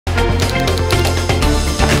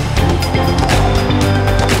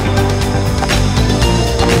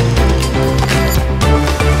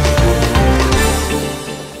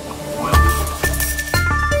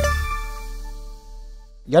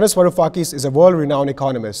Yanis Varoufakis is a world-renowned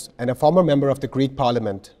economist and a former member of the Greek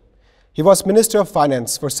parliament. He was Minister of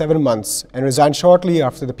Finance for 7 months and resigned shortly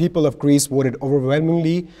after the people of Greece voted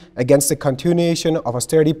overwhelmingly against the continuation of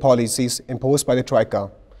austerity policies imposed by the Troika.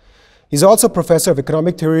 He's also professor of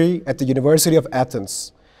economic theory at the University of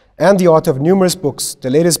Athens and the author of numerous books, the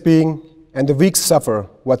latest being "And the Weak Suffer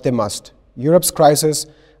What They Must: Europe's Crisis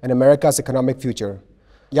and America's Economic Future."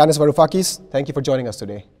 Yanis Varoufakis, thank you for joining us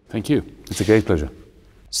today. Thank you. It's a great pleasure.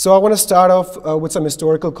 So I want to start off with some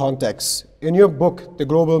historical context. In your book, The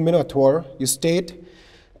Global Minotaur, you state,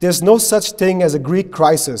 "There's no such thing as a Greek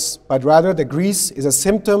crisis, but rather that Greece is a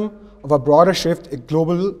symptom of a broader shift in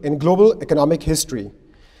global economic history."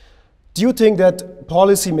 Do you think that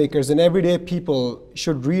policymakers and everyday people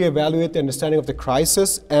should reevaluate their understanding of the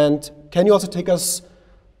crisis? And can you also take us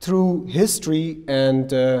through history and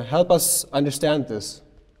help us understand this?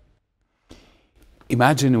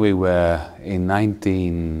 Imagine we were in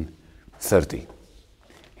 1930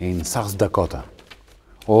 in South Dakota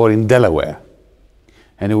or in Delaware,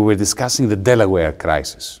 and we were discussing the Delaware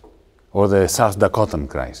crisis or the South Dakotan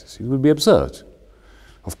crisis. It would be absurd.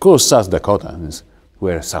 Of course, South Dakotans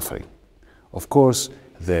were suffering. Of course,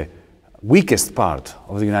 the weakest part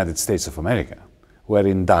of the United States of America were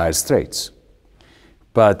in dire straits.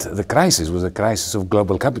 But the crisis was a crisis of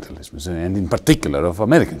global capitalism, and in particular of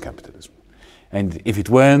American capitalism. And if it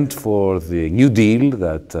weren't for the New Deal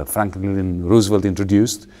that Franklin Roosevelt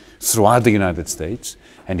introduced throughout the United States,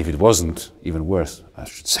 and if it wasn't, even worse, I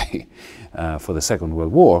should say, for the Second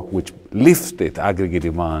World War, which lifted aggregate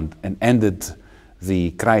demand and ended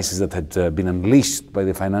the crisis that had been unleashed by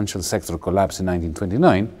the financial sector collapse in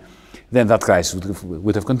 1929, then that crisis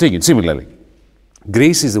would have continued. Similarly,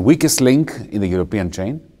 Greece is the weakest link in the European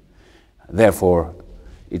chain. Therefore,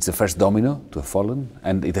 it's the first domino to have fallen,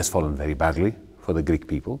 and it has fallen very badly for the Greek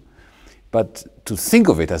people. But to think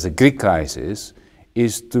of it as a Greek crisis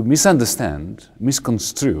is to misunderstand,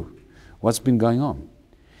 misconstrue what's been going on.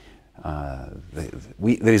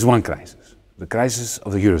 There is one crisis, the crisis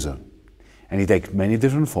of the Eurozone, and it takes many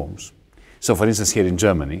different forms. So, for instance, here in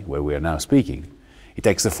Germany, where we are now speaking, it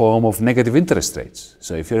takes the form of negative interest rates.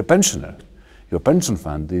 So if you're a pensioner, your pension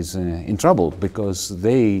fund is in trouble because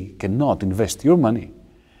they cannot invest your money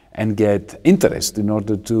and get interest in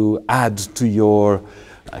order to add to your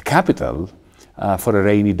capital for a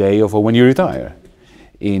rainy day or for when you retire.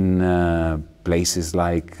 In places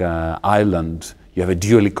like Ireland, you have a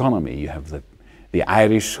dual economy. You have the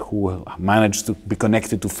Irish who managed to be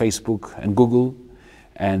connected to Facebook and Google,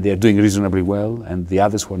 and they're doing reasonably well, and the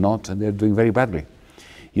others who are not, and they're doing very badly.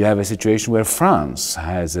 You have a situation where France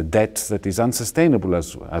has a debt that is unsustainable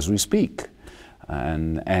as we speak,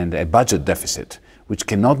 and a budget deficit which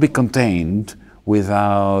cannot be contained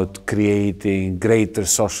without creating greater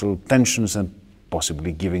social tensions and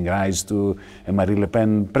possibly giving rise to a Marine Le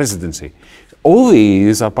Pen presidency. All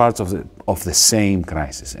these are parts of the same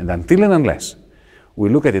crisis, and until and unless we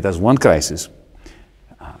look at it as one crisis,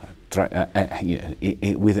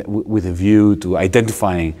 with a view to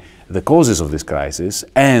identifying the causes of this crisis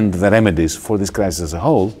and the remedies for this crisis as a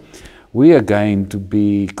whole, we are going to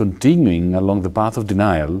be continuing along the path of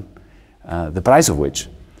denial, the price of which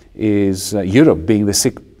is Europe being the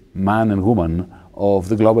sick man and woman of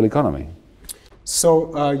the global economy.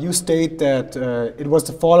 So you state that it was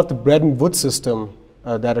the fall of the Bretton Woods system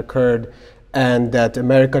that occurred, and that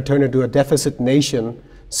America turned into a deficit nation,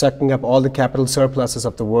 sucking up all the capital surpluses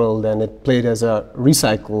of the world, and it played as a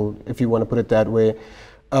recycle, if you want to put it that way,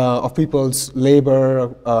 of people's labor,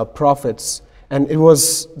 profits. And it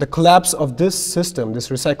was the collapse of this system, this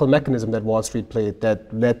recycle mechanism that Wall Street played,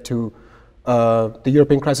 that led to the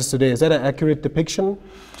European crisis today. Is that an accurate depiction?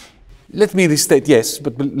 Let me restate, yes,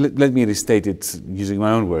 but let me restate it using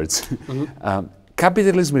my own words. Mm-hmm.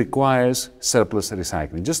 Capitalism requires surplus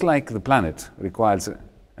recycling. Just like the planet requires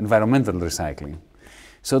environmental recycling,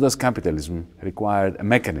 so does capitalism require a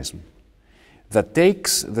mechanism that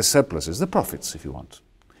takes the surpluses, the profits if you want,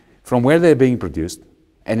 from where they're being produced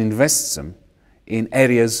and invests them in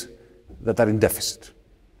areas that are in deficit,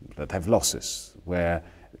 that have losses, where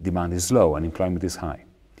demand is low and employment is high.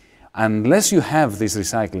 Unless you have this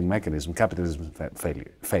recycling mechanism, capitalism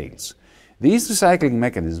fails. These recycling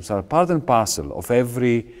mechanisms are part and parcel of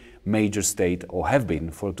every major state, or have been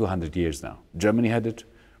for 200 years now. Germany had it,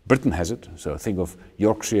 Britain has it, so think of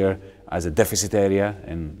Yorkshire as a deficit area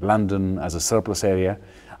and London as a surplus area.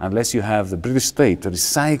 Unless you have the British state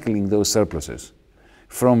recycling those surpluses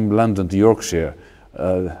from London to Yorkshire,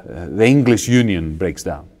 the English Union breaks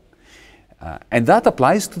down. And that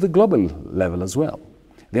applies to the global level as well.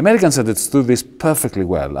 The Americans understood this perfectly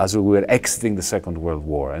well as we were exiting the Second World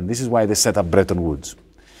War, and this is why they set up Bretton Woods.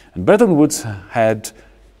 And Bretton Woods had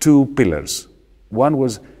two pillars. One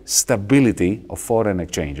was stability of foreign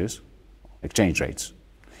exchange rates,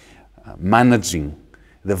 managing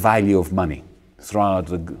the value of money throughout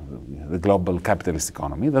the global capitalist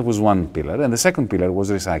economy. That was one pillar. And the second pillar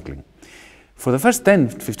was recycling. For the first 10,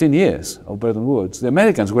 15 years of Bretton Woods, the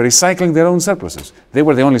Americans were recycling their own surpluses. They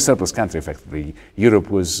were the only surplus country, effectively. Europe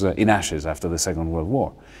was in ashes after the Second World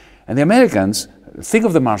War. And the Americans, think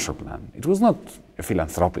of the Marshall Plan. It was not a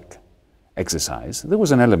philanthropic exercise. There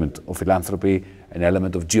was an element of philanthropy, an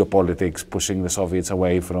element of geopolitics, pushing the Soviets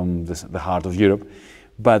away from the heart of Europe.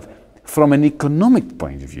 But from an economic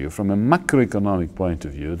point of view, from a macroeconomic point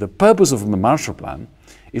of view, the purpose of the Marshall Plan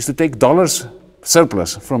is to take dollars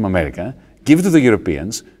surplus from America, give it to the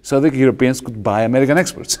Europeans, so the Europeans could buy American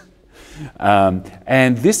exports.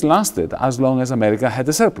 And this lasted as long as America had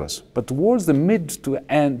a surplus. But towards the the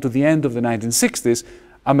end of the 1960s,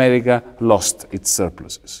 America lost its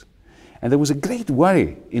surpluses. And there was a great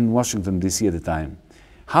worry in Washington, D.C. at the time.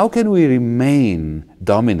 How can we remain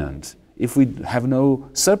dominant if we have no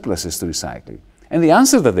surpluses to recycle? And the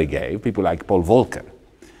answer that they gave, people like Paul Volcker,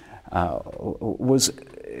 was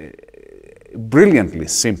brilliantly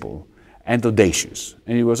simple and audacious.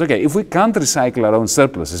 And it was, okay, if we can't recycle our own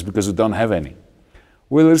surpluses because we don't have any,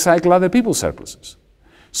 we'll recycle other people's surpluses.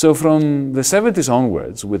 So from the 70s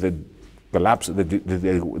onwards, with the collapse,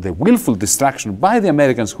 the willful destruction by the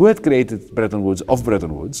Americans who had created Bretton Woods,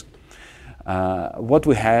 what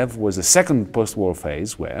we have was a second post-war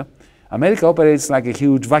phase where America operates like a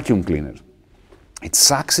huge vacuum cleaner. It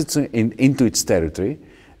sucks into its territory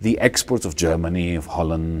the exports of Germany, of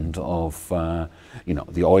Holland, of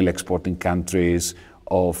the oil exporting countries,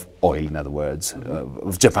 of oil, in other words,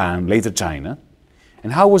 of Japan, later China.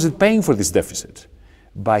 And how was it paying for this deficit?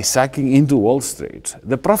 By sucking into Wall Street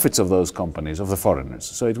the profits of those companies, of the foreigners.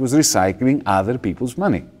 So it was recycling other people's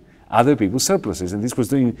money, other people's surpluses. And it was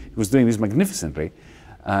doing this magnificently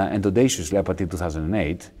and audaciously up until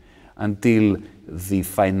 2008, until the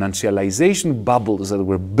financialization bubbles that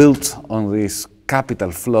were built on this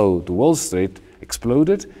capital flow to Wall Street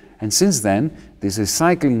exploded. And since then, this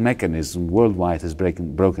recycling mechanism worldwide has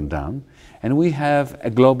broken down, and we have a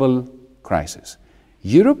global crisis.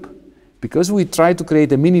 Europe, because we tried to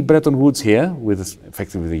create a mini Bretton Woods here, with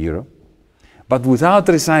effectively the euro, but without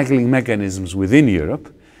recycling mechanisms within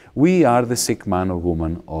Europe, we are the sick man or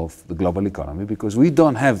woman of the global economy, because we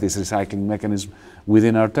don't have this recycling mechanism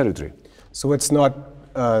within our territory. So it's not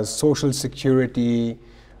social security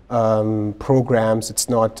programs, it's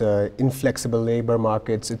not inflexible labor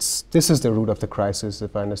markets, this is the root of the crisis,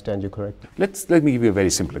 if I understand you correctly. Let me give you a very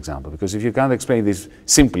simple example, because if you can't explain this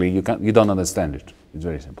simply, you don't understand it. It's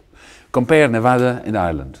very simple. Compare Nevada and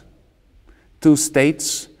Ireland. Two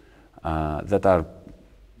states that are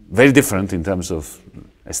very different in terms of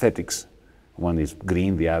aesthetics. One is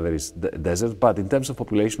green, the other is desert, but in terms of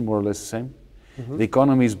population, more or less the same. Mm-hmm. The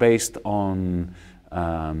economy is based on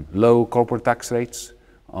low corporate tax rates,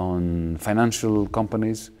 on financial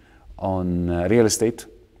companies, on real estate.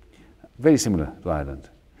 Very similar to Ireland.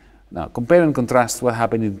 Now, compare and contrast what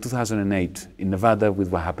happened in 2008 in Nevada with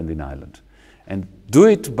what happened in Ireland. And do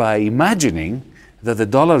it by imagining that the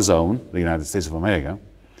dollar zone, the United States of America,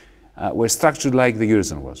 were structured like the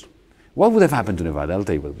Eurozone was. What would have happened to Nevada? I'll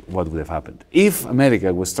tell you what would have happened. If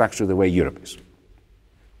America was structured the way Europe is,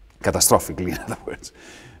 catastrophically, in other words.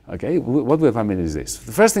 Okay, what would have happened is this.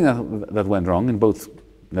 The first thing that went wrong in both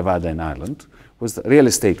Nevada and Ireland was that real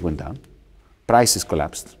estate went down, prices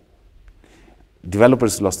collapsed,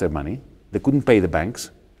 developers lost their money, they couldn't pay the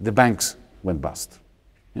banks went bust.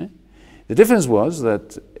 Yeah? The difference was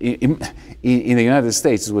that in the United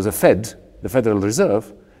States, it was the Fed, the Federal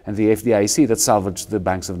Reserve, and the FDIC that salvaged the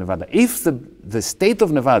banks of Nevada. If the state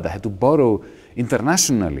of Nevada had to borrow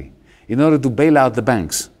internationally in order to bail out the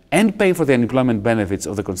banks and pay for the unemployment benefits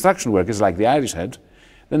of the construction workers like the Irish had,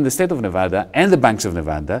 then the state of Nevada and the banks of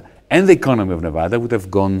Nevada and the economy of Nevada would have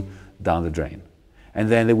gone down the drain. And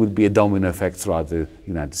then there would be a domino effect throughout the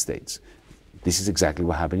United States. This is exactly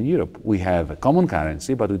what happened in Europe. We have a common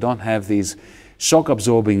currency, but we don't have these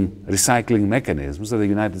shock-absorbing recycling mechanisms that the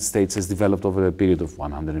United States has developed over a period of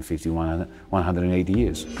 150, 180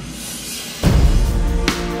 years.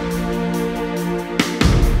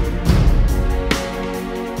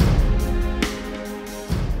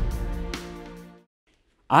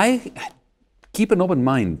 I keep an open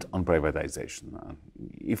mind on privatization.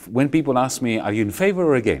 When people ask me, are you in favor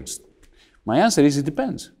or against? My answer is, it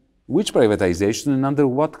depends. which privatization and under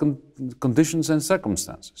what conditions and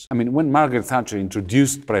circumstances. I mean, when Margaret Thatcher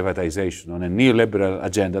introduced privatization on a neoliberal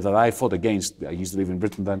agenda that I fought against, I used to live in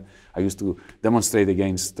Britain then, I used to demonstrate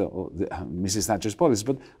against Mrs. Thatcher's policies,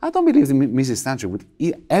 but I don't believe that Mrs. Thatcher would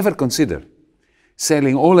ever consider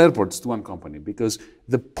selling all airports to one company, because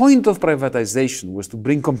the point of privatization was to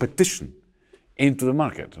bring competition into the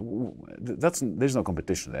market. There's no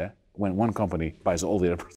competition there when one company buys all the airports.